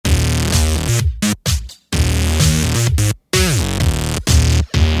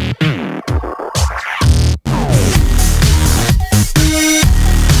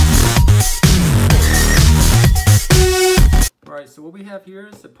have here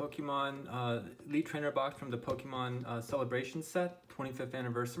is the Pokemon Elite Trainer box from the Pokemon Celebration set, 25th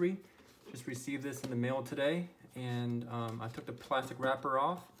anniversary. Just received this in the mail today, and I took the plastic wrapper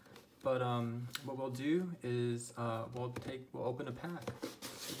off. But what we'll do is we'll open a pack,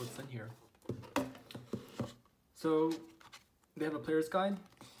 see what's in here. So they have a player's guide.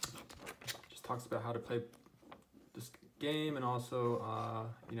 Just talks about how to play this game, and also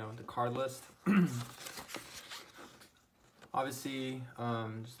you know, the card list. Obviously,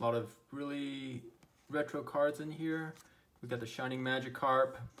 just a lot of really retro cards in here. We've got the Shining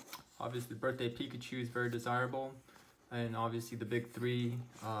Magikarp. Obviously, the Birthday Pikachu is very desirable. And obviously the big three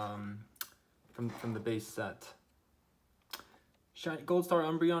from the base set. Gold Star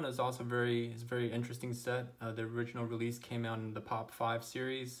Umbreon is also a very interesting set. The original release came out in the Pop 5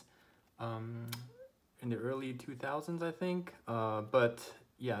 series in the early 2000s, I think. But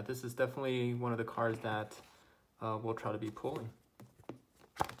yeah, this is definitely one of the cards that we'll try to be pulling.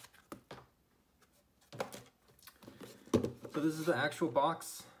 So this is the actual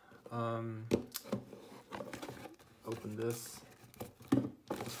box. Open this.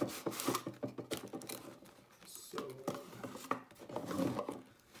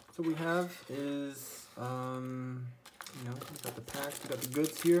 So we have is you know, we got the packs, we got the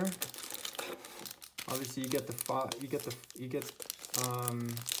goods here. Obviously, you get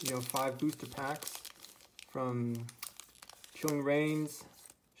you know, 5 booster packs from Chilling Reigns,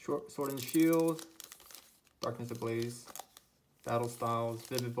 Sword and Shield, Darkness Ablaze, Battle Styles,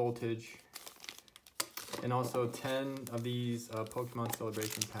 Vivid Voltage, and also 10 of these Pokemon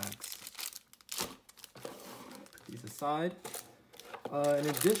Celebration packs. Put these aside. In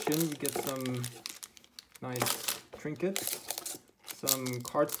addition, you get some nice trinkets, some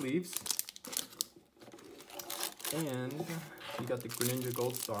card sleeves, and you got the Greninja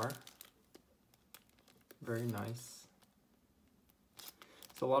Gold Star. Very nice.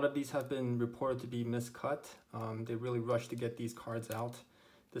 So a lot of these have been reported to be miscut. They really rushed to get these cards out,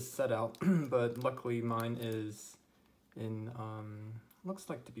 this set out, but luckily mine is in, looks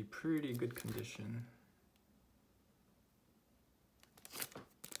like to be pretty good condition.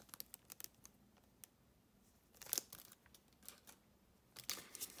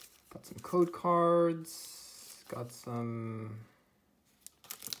 Got some code cards, got some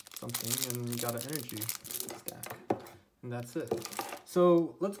something, and you got an energy stack, and that's it.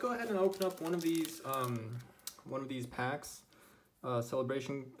 So let's go ahead and open up one of these packs,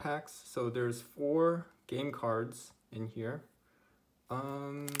 celebration packs. So there's 4 game cards in here,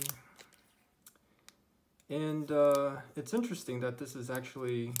 and it's interesting that this is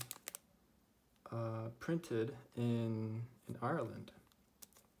actually printed in Ireland.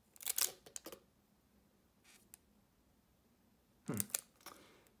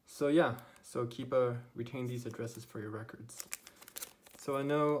 So yeah, so retain these addresses for your records. So I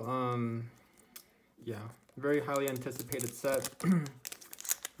know, yeah, very highly anticipated set.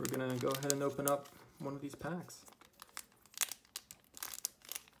 We're gonna go ahead and open up one of these packs.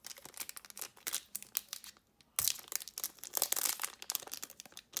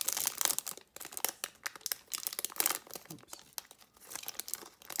 Oops.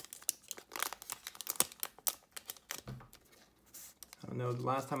 I don't know, the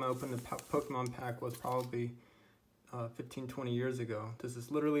last time I opened a Pokemon pack was probably 15-20 years ago. This is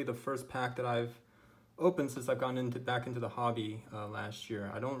literally the first pack that I've opened since I've gone back into the hobby last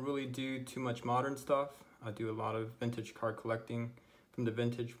year. I don't really do too much modern stuff. I do a lot of vintage card collecting from the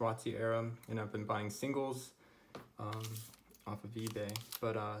vintage WotC era, and I've been buying singles off of eBay.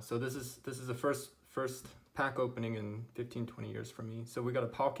 But so this is the first pack opening in 15-20 years for me. So we got a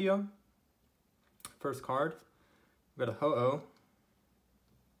Palkia, first card. We got a Ho-Oh.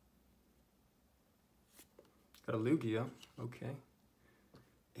 Got a Lugia, okay.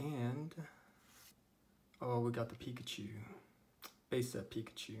 And, oh, we got the Pikachu, base set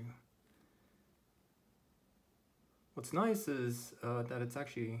Pikachu. What's nice is that it's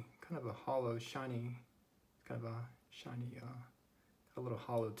actually kind of a hollow, shiny, kind of a shiny, got a little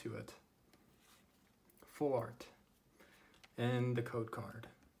hollow to it. Full art. And the code card.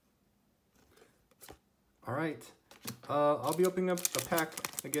 All right. I'll be opening up a pack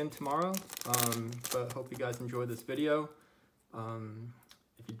again tomorrow, but hope you guys enjoyed this video.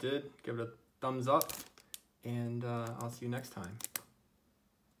 If you did, give it a thumbs up, and I'll see you next time.